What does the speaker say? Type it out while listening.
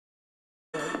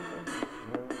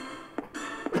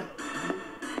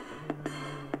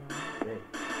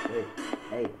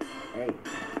Hey,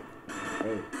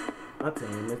 hey. My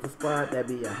team is the squad that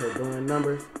be out here doing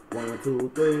numbers. 1,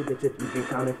 2, 3, bitch, if you can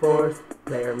count it for us.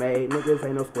 Player made niggas,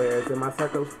 ain't no squares in my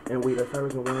circles. And we the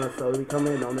servers and one, so we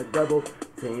coming on the double.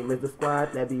 Team is the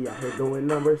squad that be out here doing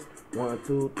numbers. 1,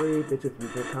 2, 3, bitch, if you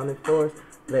can count it for us.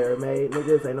 Player made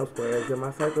niggas, ain't no squares in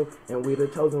my circle. And we the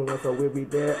chosen one, so we'll be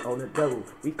there on the double.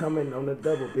 We coming on the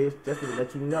double, bitch, just to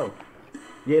let you know.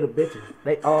 Yeah, the bitches,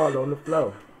 they all on the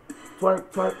floor.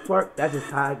 Twerk, twerk, twerk, that's just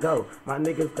how I go. My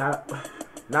niggas got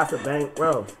lots of bank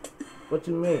rolls. What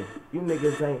you mean? You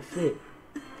niggas ain't shit.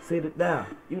 Sit it down.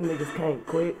 You niggas can't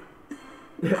quit.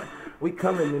 We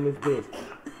coming in this bitch.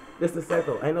 This the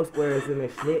circle. Ain't no squares in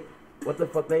this shit. What the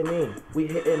fuck they mean? We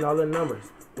hitting all the numbers.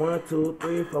 1, 2,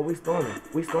 3, 4, we storming.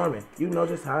 We storming. You know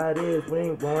just how it is. We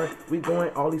ain't born. We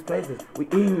going all these places. We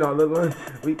eating all the lunch.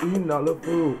 We eating all the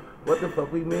food. What the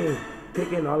fuck we mean?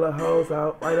 Picking all the hoes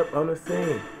out right up on the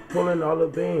scene. Pulling all the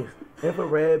beans.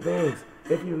 Infrared beams.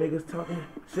 If you niggas talking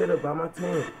shit about my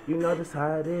team, you know just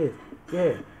how it is.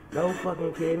 Yeah, no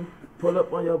fucking kidding. Pull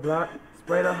up on your block,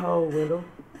 spray the whole window.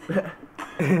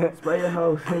 Spray your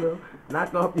whole window.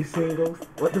 Knock off your singles.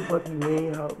 What the fuck you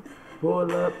mean, ho?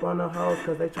 Pull up on the hoes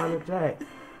cause they tryna jack.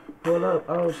 Pull up,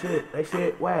 oh shit, they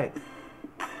shit whack.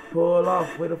 Pull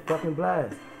off with a fucking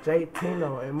blast. J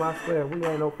Tino in my square, we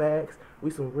ain't no fags. We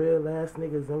some real ass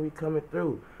niggas and we coming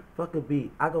through. Fuck a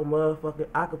beat, I go motherfucking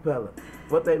acapella.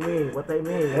 What they mean, what they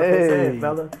mean, what they saying,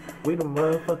 fella? We the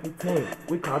motherfucking team,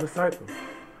 we call the circle.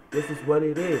 This is what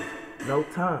it is, no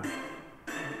time.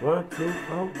 1, 2,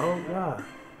 4, oh God.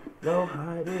 Know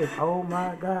how it is, oh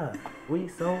my God. We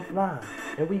so fly,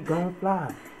 and we gon'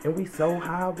 fly. And we so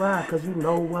high ride, cause you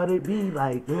know what it be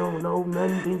like. You don't know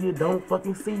nothing, then you don't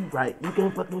fucking see right. You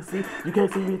can't fucking see, you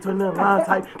can't see me turn the line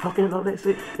type, talking all that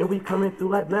shit, and we coming through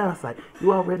like blind sight.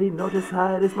 You already know just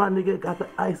how it is, my nigga got the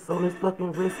ice on his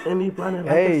fucking wrist, and he blinding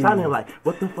like a shining light.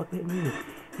 What the fuck that mean?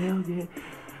 Hell yeah,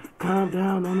 calm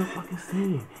down on the fucking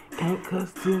scene. Can't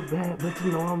cuss too bad, but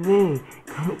you know what I mean.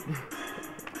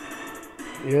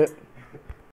 Yep.